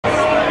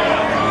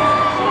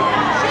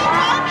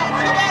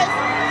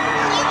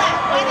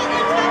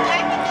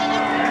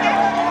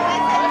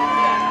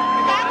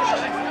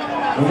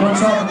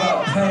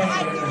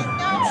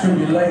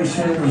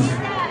Congratulations.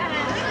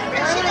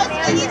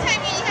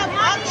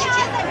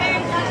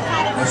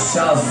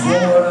 South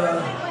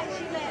Florida.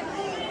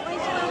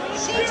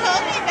 She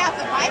told me about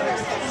the Bible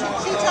session.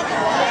 She told me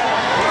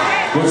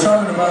what. We're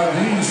talking about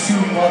these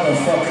two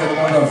motherfuckers.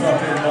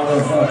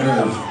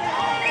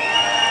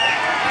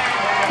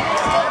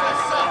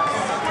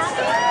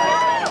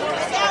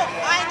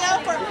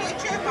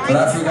 But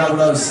I forgot what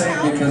I was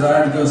saying because I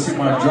had to go see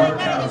my drug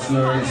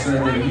counselor. He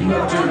said that you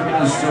have to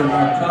administer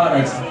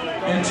narcotics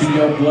into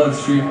your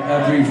bloodstream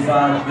every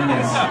 5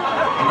 minutes.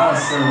 And I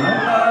said,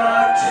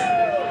 what?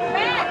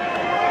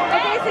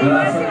 But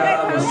I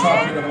forgot I was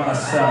talking to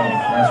myself.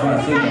 That's what I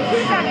think of.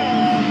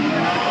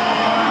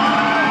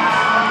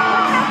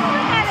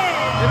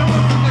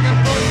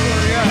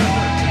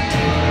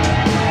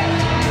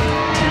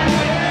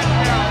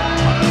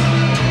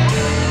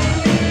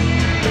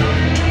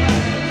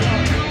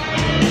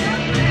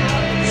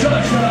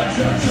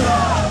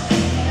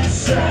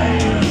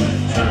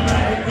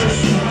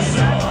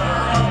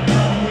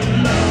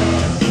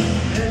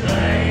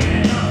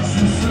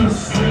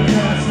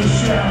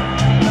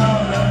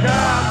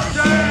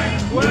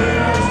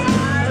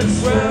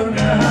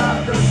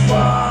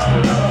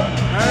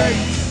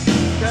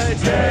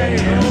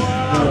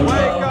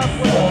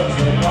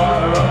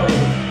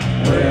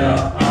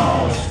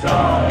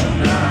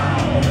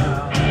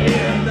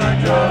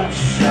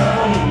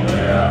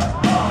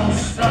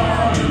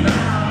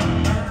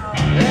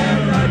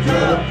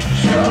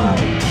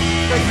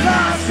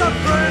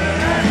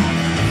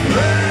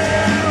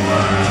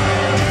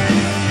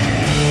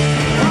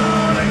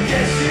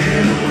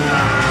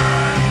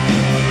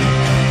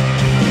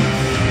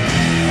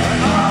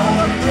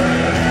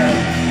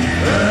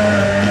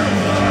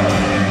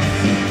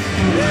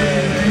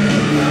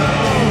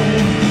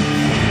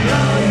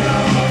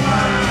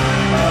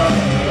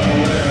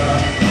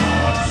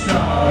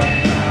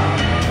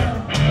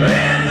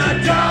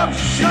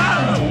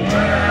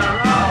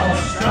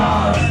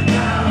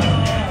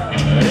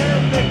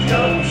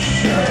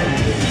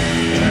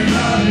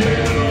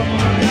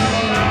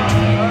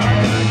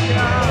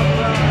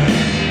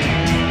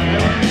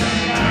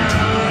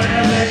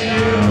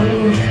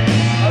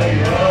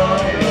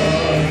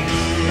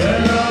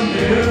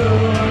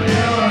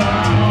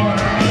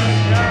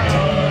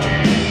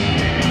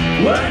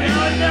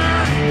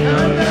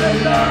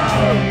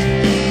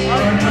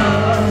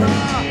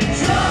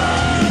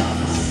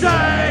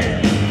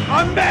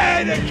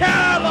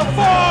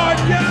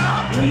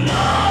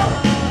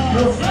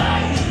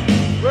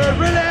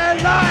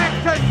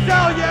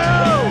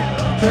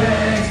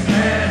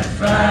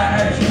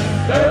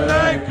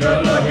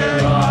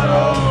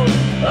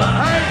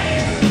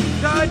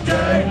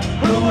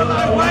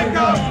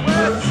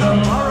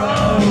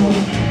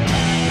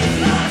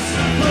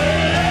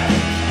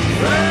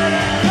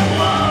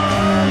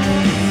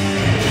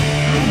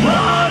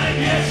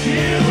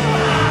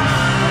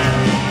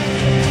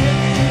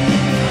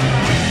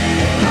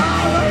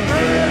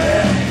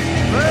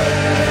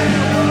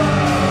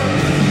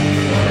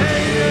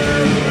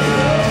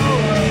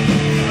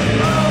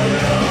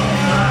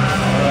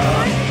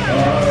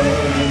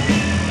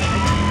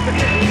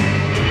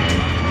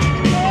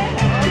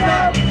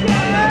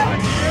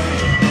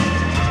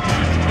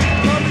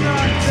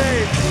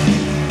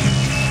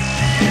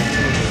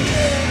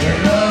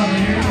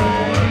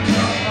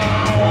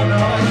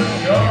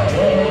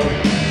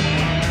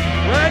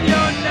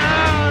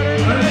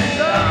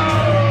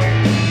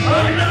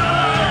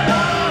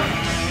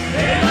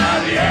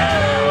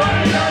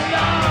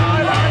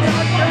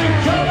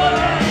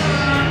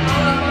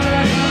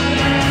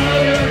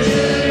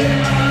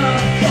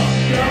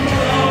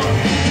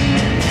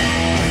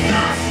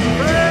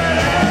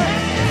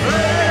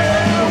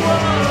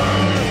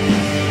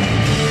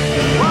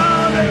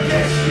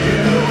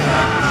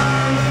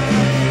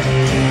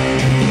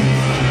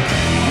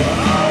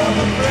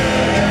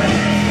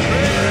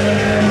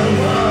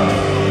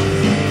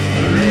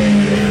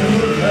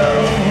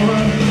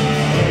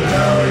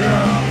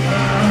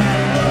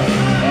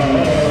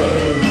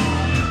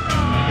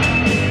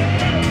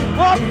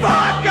 Fire!